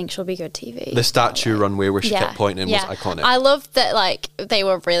 I think she'll be good TV. The statue runway where she kept pointing was iconic. I loved that, like, they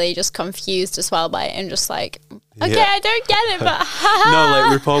were really just confused as well by it and just like, okay, Yeah. I don't get it, but No,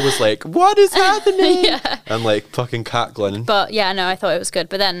 like RuPaul was like, what is happening? And like fucking cackling. But yeah, no, I thought it was good.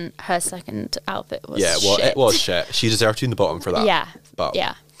 But then her second outfit was well, shit. it was shit. She deserved to be in the bottom for that. Yeah. But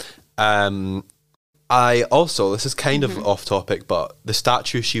yeah. I also, this is kind of off topic, but the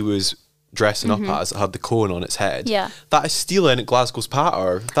statue she was dressing up as had the cone on its head. Yeah. That is stealing Glasgow's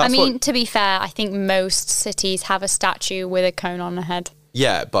patter. That's I mean, to be fair, I think most cities have a statue with a cone on the head.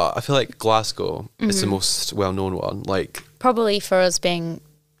 Yeah, but I feel like Glasgow is the most well-known one. Like, probably for us being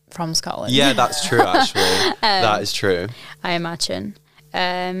from Scotland. yeah, that's true. Actually, that is true. I imagine.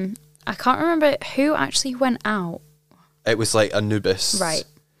 I can't remember who actually went out. It was like Anubis, Right.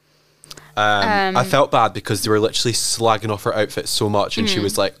 I felt bad because they were literally slagging off her outfit so much, and she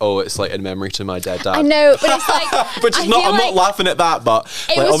was like, "Oh, it's like in memory to my dead dad." I know, but it's like, which is not. I'm not laughing at that, but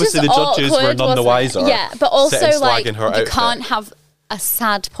like, obviously the judges were none the wiser. Yeah, but also like her you outfit. can't have a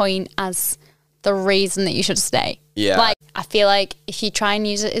sad point as the reason that you should stay. Yeah. Like, I feel like if you try and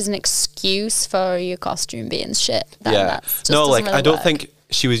use it as an excuse for your costume being shit, then that's just no, doesn't like really I don't work. think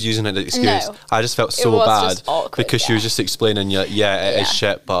she was using it as an excuse. No. I just felt so was bad just awkward, because she was just explaining, it is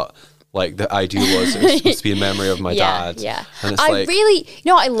shit, but like the idea was it was supposed to be in memory of my dad. Yeah. And it's I like, really, you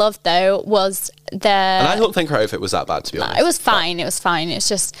know what I loved though was the. and I don't think her outfit was that bad, to be honest. It was fine. It was fine. It's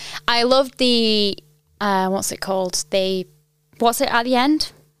just I loved the what's it called? What's it at the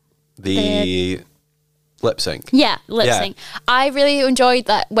end? The lip sync. Yeah, lip sync. I really enjoyed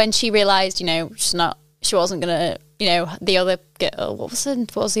that when she realised, she wasn't gonna, the other girl. What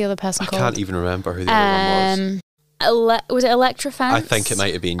was the other person called? I can't even remember who the other one was. Was it Electra Fence? I think it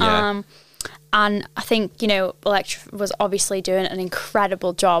might have been, yeah. And I think, Electra was obviously doing an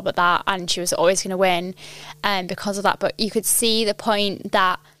incredible job at that, and she was always going to win because of that. But you could see the point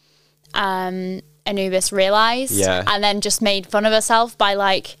that Anubis realised and then just made fun of herself by,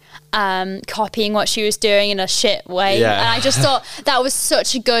 like, copying what she was doing in a shit way. Yeah. And I just thought that was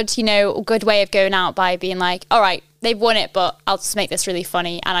such a good, good way of going out by being like, all right, they've won it, but I'll just make this really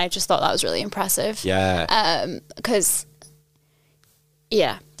funny. And I just thought that was really impressive. Yeah. Because,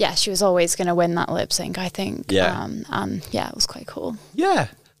 she was always going to win that lip sync, I think. Yeah. And it was quite cool. Yeah.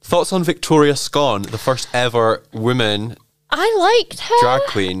 Thoughts on Victoria Scone, the first ever woman I liked her. drag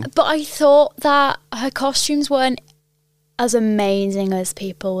queen. But I thought that her costumes weren't as amazing as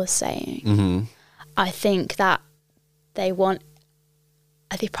people were saying. Mm-hmm. I think that they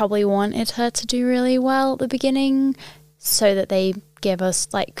probably wanted her to do really well at the beginning so that they give us,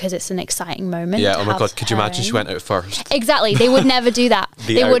 like, because it's an exciting moment. Yeah, oh my God, could you imagine she went out first? Exactly, they would never do that.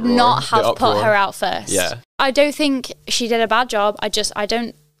 They would not have put her out first. Yeah. I don't think she did a bad job. I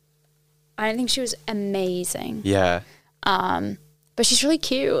don't think she was amazing. Yeah. But she's really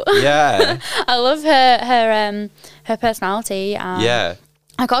cute. Yeah. I love her personality. Yeah.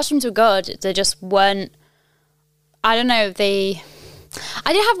 Her costumes were good. They just weren't. I don't know.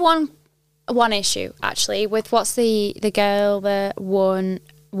 I did have one issue actually with what's the girl that won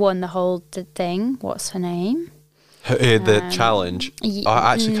the whole thing. What's her name? The challenge.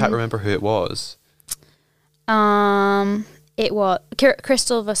 I actually can't remember who it was. It was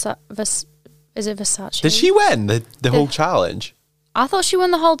Crystal Versace. Is it Versace? Did she win the whole challenge? I thought she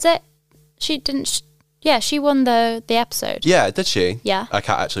won the whole She didn't. Yeah, she won the episode. Yeah, did she? Yeah. I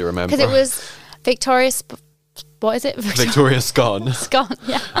can't actually remember. Because it was Victoria's. What is it? Victoria Scone. Scone,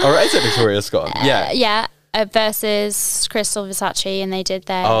 yeah. Or is it Victoria Scone? Yeah. Yeah, versus Crystal Versace, and they did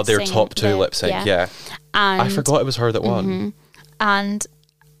their. Oh, their top two lip sync, yeah. And I forgot it was her that won. And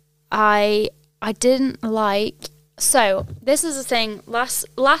I didn't like. So this is the thing.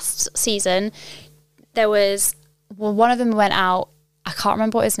 Last season, there was one of them went out. I can't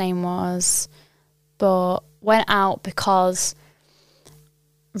remember what his name was, but went out because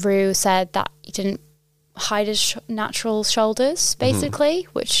Rue said that he didn't hide his natural shoulders, basically,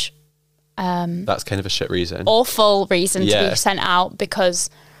 which that's kind of a shit reason. Awful reason to be sent out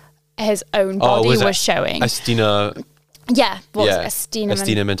because his own body was showing. Estina. Yeah,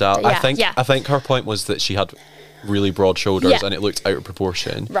 Estina Mental. Yeah, I think her point was that she had really broad shoulders and it looked out of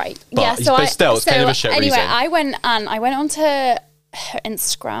proportion. Right. But still, it's kind of a shit reason. Anyway, I went onto her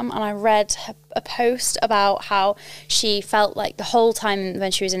Instagram and I read a post about how she felt like the whole time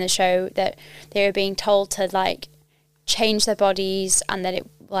when she was in the show that they were being told to, like, change their bodies, and that it,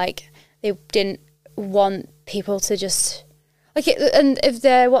 like, they didn't want people to just like it. And if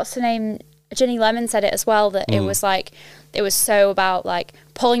the what's the name Ginny Lemon said it as well, that it was like, it was so about like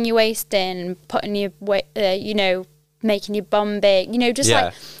pulling your waist in, putting your weight, you know, making your bum big, you know, just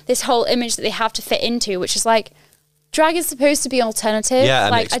like this whole image that they have to fit into, which is like, drag is supposed to be alternative. Yeah,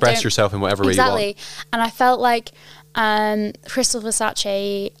 and like, express yourself in whatever way you want. And I felt like Crystal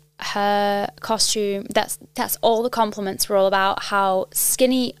Versace, her costume, that's all the compliments were all about, how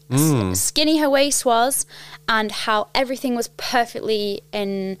skinny her waist was and how everything was perfectly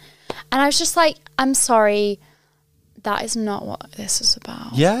in. And I was just like, I'm sorry, that is not what this is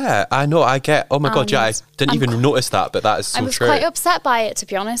about. Yeah, I know, I get, oh my God, yeah, I didn't even notice that, but that is so true. I was quite upset by it, to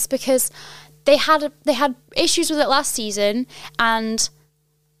be honest, because they had issues with it last season, and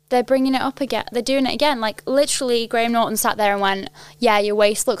they're bringing it up again. They're doing it again. Like, literally, Graham Norton sat there and went, yeah, your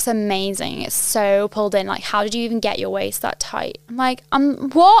waist looks amazing. It's so pulled in. Like, how did you even get your waist that tight? I'm like,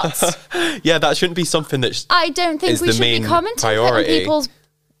 what? Yeah, that shouldn't be something that I don't think we should be commenting on people's,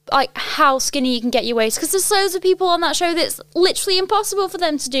 like, how skinny you can get your waist. Because there's loads of people on that show that's literally impossible for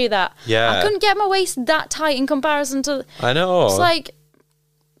them to do that. Yeah. I couldn't get my waist that tight in comparison to... I know. It's like...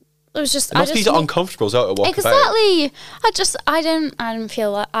 It was just... It must be uncomfortable as well to walk about. Exactly. I don't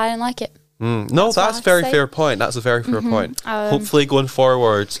feel like... I don't like it. No, that's a very fair point. That's a very fair point. Hopefully going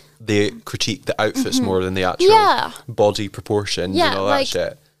forward, they critique the outfits more than the actual body proportions and all that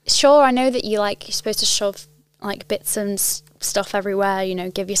shit. Sure, I know that you're supposed to shove like bits and stuff everywhere, you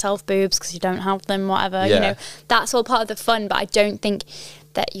know, give yourself boobs because you don't have them, whatever, you know, that's all part of the fun, but I don't think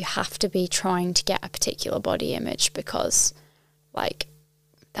that you have to be trying to get a particular body image because, like,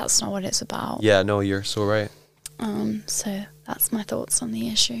 that's not what it's about. Yeah, no, you're so right. So that's my thoughts on the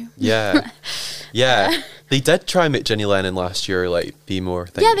issue. Yeah. Yeah. They did try and make Ginny Lemon last year, like, be more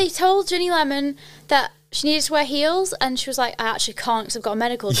thing. Yeah, they told Ginny Lemon that she needed to wear heels, and she was like, I actually can't because I've got a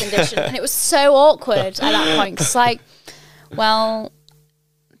medical condition. And it was so awkward at that point. Because, like, well,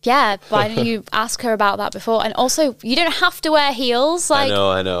 yeah, why didn't you ask her about that before? And also, you don't have to wear heels. Like,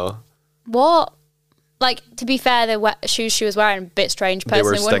 I know. What? Like, to be fair, the shoes she was wearing, a bit strange.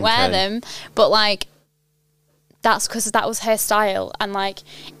 Personally, wouldn't wear them. But, like, that's because that was her style. And, like,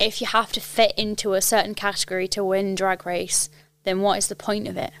 if you have to fit into a certain category to win Drag Race, then what is the point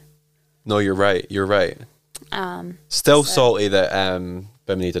of it? No, you're right. You're right. Still salty that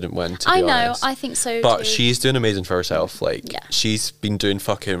Bimini didn't win, to be honest. I think so but too. She's doing amazing for herself. Like, she's been doing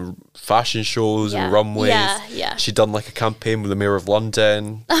fucking fashion shows and runways. Yeah. She'd done like a campaign with the Mayor of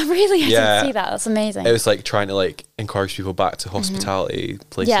London. Oh, really? I didn't see that. That's amazing. It was like trying to like encourage people back to hospitality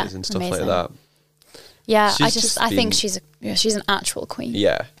places and stuff like that. Yeah, I think she's an actual queen.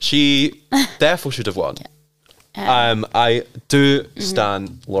 Yeah, she definitely should have won. I do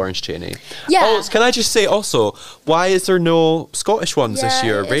stand Lawrence Chaney. Yeah. Oh, can I just say also, why is there no Scottish ones this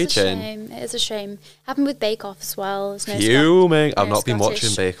year? Raging. It is a shame. Happened with Bake Off as well. Fuming. I've not been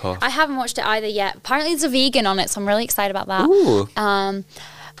watching Bake Off. I haven't watched it either yet. Apparently there's a vegan on it, so I'm really excited about that. Ooh.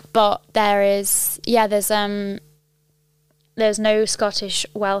 But there's no Scottish,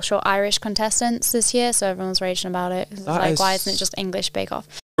 Welsh or Irish contestants this year, so everyone's raging about it. It's like, why isn't it just English Bake Off?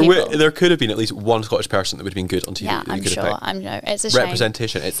 There could have been at least one Scottish person that would have been good on TV. Yeah, I'm sure. It's a shame.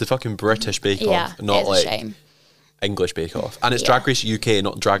 Representation. It's the fucking British Bake Off, not like English Bake Off. And it's Drag Race UK,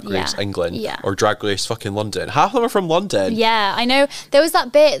 not Drag Race England or Drag Race fucking London. Half of them are from London. Yeah, I know. There was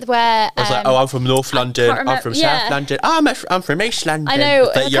that bit where... I was like, I'm from North London, I'm from South London, I'm from East London. I know.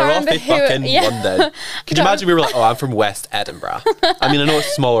 But you're off in fucking London. Could you imagine we were like, I'm from West Edinburgh? I mean, I know it's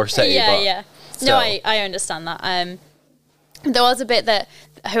a smaller city, but... Still. No, I understand that. There was a bit that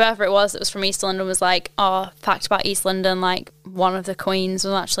whoever it was that was from East London was like, fact about East London, like, one of the queens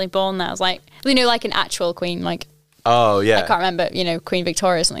was actually born there. I was like, like an actual queen, like... Oh, yeah. I can't remember, Queen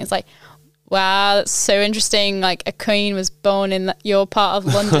Victoria or something. It's like, wow, that's so interesting. Like, a queen was born in your part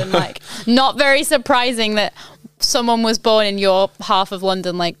of London. Like, not very surprising that someone was born in your half of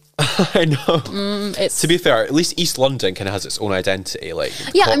London. Like, I know. To be fair, at least East London kind of has its own identity. Like,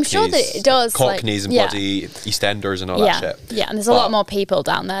 I'm sure that it does. Cockneys and bloody EastEnders and all that shit. Yeah, and there's a lot more people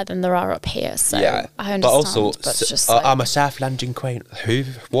down there than there are up here. So I understand. But also, I'm a South London queen.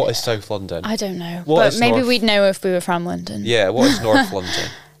 What is South London? I don't know. But maybe we'd know if we were from London. Yeah, what is North London?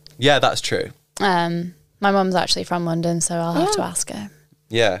 Yeah, that's true. My mum's actually from London, so I'll have to ask her.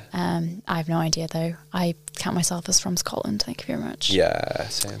 Yeah. I have no idea though. I count myself as from Scotland. Thank you very much. Yeah,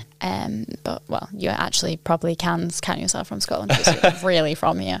 same. But well, you actually probably can count yourself from Scotland because you're really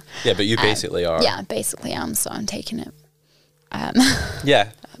from here. Yeah, but you basically are. Yeah, basically am. So I'm taking it.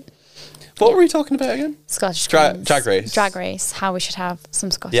 Yeah. What were we talking about again? Scottish queens. Drag Race. Drag Race. How we should have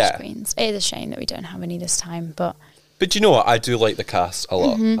some Scottish queens. It is a shame that we don't have any this time, but. But you know what? I do like the cast a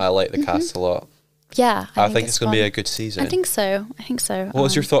lot. I like the cast a lot. Yeah, I think it's going to be a good season. I think so. What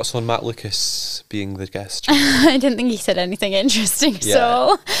was your thoughts on Matt Lucas being the guest? I didn't think he said anything interesting at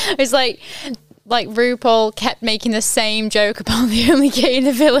all. It was like RuPaul kept making the same joke about the only gay in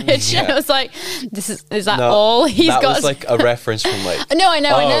the village. Yeah. And I was like, is that all he's got? That was like a reference from like... No, I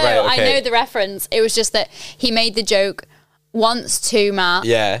know. Right, okay. I know the reference. It was just that he made the joke once to Matt.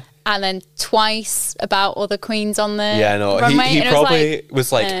 Yeah. And then twice about other queens on the runway. He probably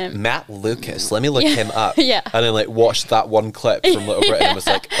was like Matt Lucas, let me look him up. Yeah. And then like watched that one clip from Little Britain and was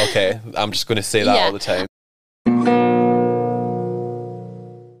like, okay, I'm just going to say that all the time.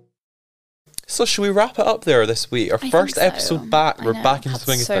 So should we wrap it up there this week? Our first episode back. We're back in the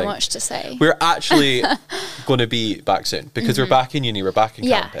swing of things. So much to say. We're actually going to be back soon because we're back in uni. We're back in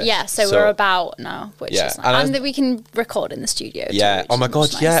campus. Yeah. So we're about now, which is nice. And that we can record in the studio. Yeah. Too, oh my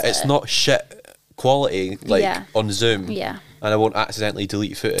god. Nice, yeah. It's not shit quality like on Zoom. Yeah. And I won't accidentally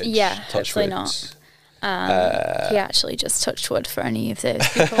delete footage. Yeah. Hopefully not. He actually just touched wood for any of those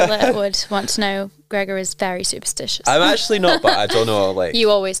people that would want to know. Gregor is very superstitious. I'm actually not, but I don't know. Like you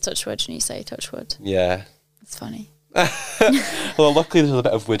always touch wood when you say touch wood. Yeah, it's funny. Well, luckily there's a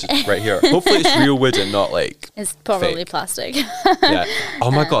bit of wood right here. Hopefully it's real wood and not like it's probably fake. Plastic. Yeah.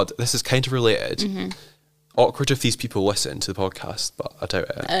 Oh my god, this is kind of related. Mm-hmm. Awkward if these people listen to the podcast, but I doubt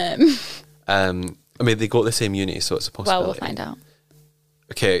it. I mean, they go to the same uni, so it's a possibility. Well, we'll find out.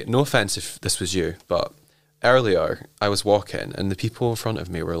 Okay, no offense if this was you, but earlier I was walking and the people in front of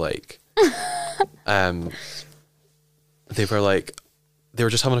me were like, they were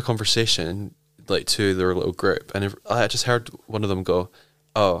just having a conversation, like to their little group, and I just heard one of them go,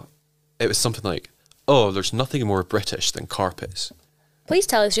 "Oh," it was something like, "Oh, there's nothing more British than carpets." Please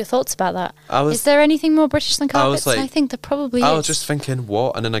tell us your thoughts about that. Is there anything more British than carpets? I think there probably is. I was just thinking,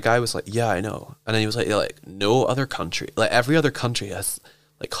 what? And then a guy was like, "Yeah, I know," and then he was like, "No other country, like every other country has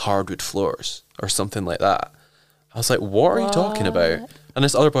like hardwood floors or something like that." I was like, what are you talking about? And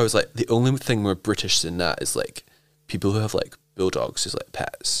this other boy was like, the only thing more British than that is like people who have like bulldogs as like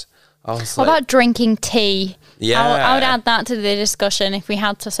pets. I was what about drinking tea? Yeah. I would add that to the discussion if we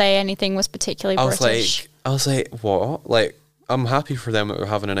had to say anything was particularly British. I was like, what? Like, I'm happy for them that we're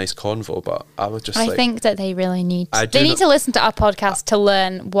having a nice convo, but I was just I think that they really need they need to listen to our podcast to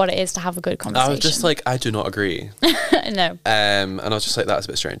learn what it is to have a good conversation. I was just like, I do not agree. No. And I was just like, that's a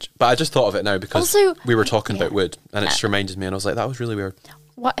bit strange. But I just thought of it now because we were talking about wood and it just reminded me and I was like, that was really weird.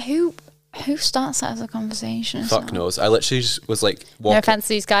 What? Who starts that as a conversation? Fuck knows. I literally just was like walking. No offense to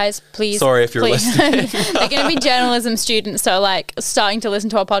these guys, please. Sorry if you're listening. They're going to be journalism students, so like starting to listen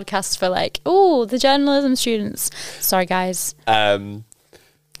to our podcast for like, oh, the journalism students. Sorry, guys. But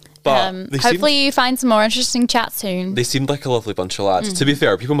hopefully you find some more interesting chat soon. They seemed like a lovely bunch of lads. To be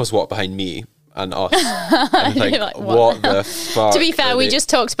fair, people must walk behind me and us and think, like, what the fuck? To be fair, we just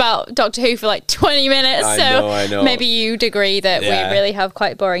talked about Doctor Who for like 20 minutes, I know. Maybe you'd agree that we really have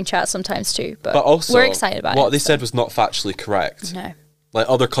quite boring chats sometimes too. But also, we're excited about what they said was not factually correct. No. Like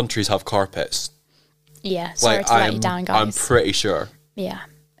other countries have carpets. Yeah, sorry to let you down, guys. I'm pretty sure. Yeah.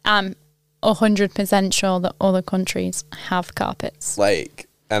 I'm 100% sure that other countries have carpets. Like,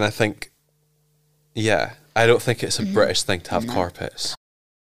 and I think, I don't think it's a British thing to have carpets.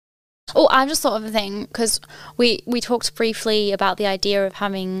 Oh, I just thought of a thing because we talked briefly about the idea of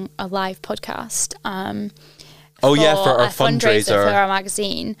having a live podcast. For our fundraiser for our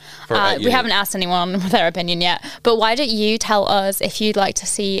magazine. We haven't asked anyone their opinion yet, but why don't you tell us if you'd like to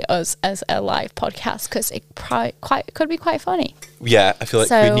see us as a live podcast? Because it could be quite funny. Yeah, I feel like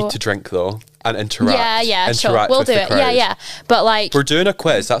we need to drink though and interact. Yeah, sure, we'll do it. Yeah, but like we're doing a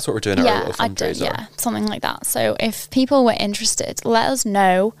quiz. That's what we're doing at our little fundraiser. Something like that. So if people were interested, let us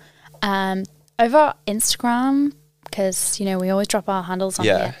know. Over Instagram, because we always drop our handles on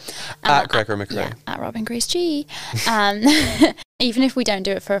here. At Gregor McRae. At Robin Grace G. Even if we don't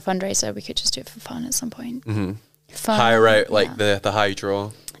do it for a fundraiser, we could just do it for fun at some point. Mm-hmm. Hire out the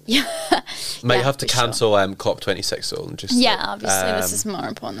hydro. Yeah. Might have to cancel COP26 though and just obviously this is more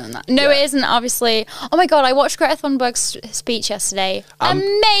important than that. No, it isn't, obviously. Oh my god, I watched Greta Thunberg's speech yesterday.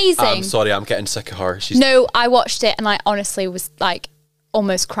 Amazing. I'm sorry, I'm getting sick of her. No, I watched it and I honestly was like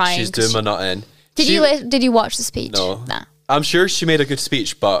almost crying. She's doing my nutting. Did you watch the speech? No. Nah. I'm sure she made a good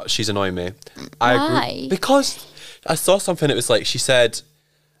speech, but she's annoying me. Why? Because I saw something, it was like, she said,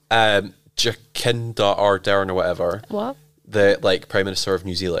 Jacinda Ardern or whatever. What? the like Prime Minister of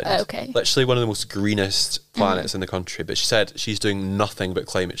New Zealand. Okay. Literally one of the most greenest planets in the country. But she said she's doing nothing but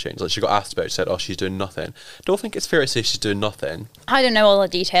climate change. Like she got asked about it, she said, oh, she's doing nothing. Don't think it's fair to say she's doing nothing. I don't know all the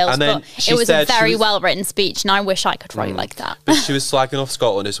details, And then but she it was said a very she was- well-written speech, and I wish I could write like that. But she was slagging off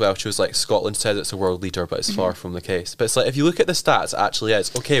Scotland as well. She was like, Scotland says it's a world leader, but it's far from the case. But it's like, if you look at the stats, it actually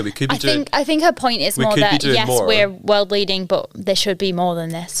is. Okay, we could be doing... I think her point is we more could be that, doing yes, more. we're world leading, but there should be more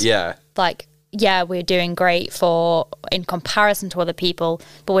than this. Yeah. Like, yeah, we're doing great in comparison to other people,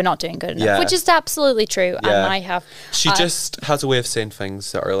 but we're not doing good enough, Yeah. which is absolutely true. And Yeah. She just has a way of saying things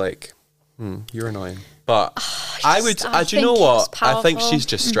that are like, you're annoying. But I do you think know what? it's I think powerful. she's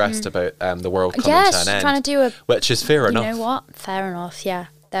just stressed about the world coming Yeah, to she's an end. trying to do which is fair you enough. know what? Fair enough, yeah.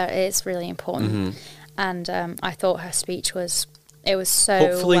 That is really important. And I thought her speech was so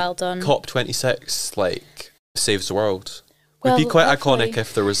Hopefully well done. COP26 like saves the world. Well, It'd be quite hopefully. iconic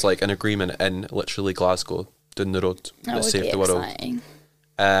if there was like an agreement in literally Glasgow down the road that would saved be the world. exciting.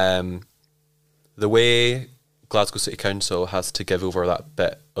 The way Glasgow City Council has to give over that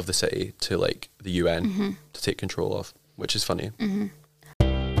bit of the city to like the UN to take control of, which is funny.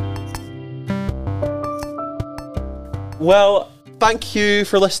 Well, thank you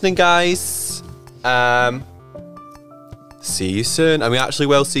for listening, guys. See you soon, and we actually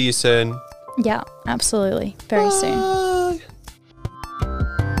will see you soon. Yeah, absolutely. Very soon.